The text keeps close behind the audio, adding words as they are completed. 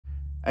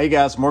Hey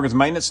guys, Morgan's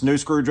Maintenance, new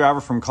screwdriver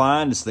from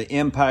Klein. It's the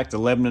Impact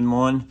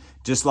 11-in-1.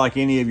 Just like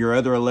any of your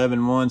other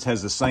 11-in-1s,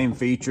 has the same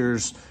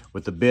features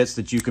with the bits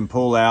that you can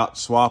pull out,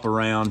 swap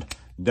around,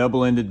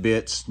 double-ended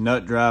bits,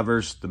 nut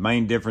drivers. The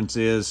main difference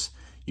is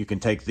you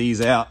can take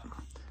these out,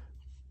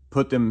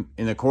 put them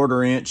in a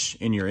 1/4 inch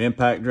in your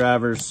impact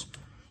drivers.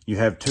 You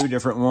have two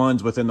different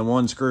ones within the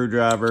one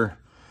screwdriver.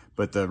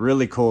 But the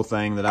really cool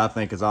thing that I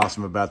think is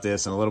awesome about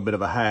this, and a little bit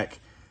of a hack,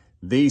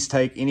 these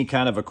take any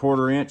kind of a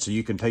 1/4 inch, so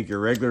you can take your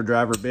regular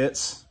driver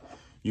bits,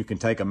 you can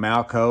take a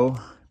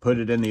Malco, put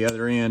it in the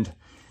other end,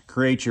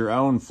 create your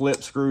own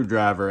flip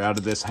screwdriver out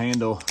of this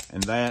handle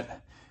and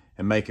that,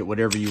 and make it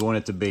whatever you want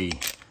it to be.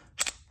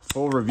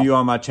 Full review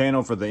on my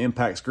channel for the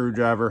Impact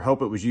screwdriver.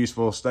 Hope it was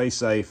useful. Stay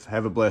safe.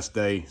 Have a blessed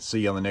day.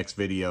 See you on the next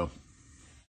video.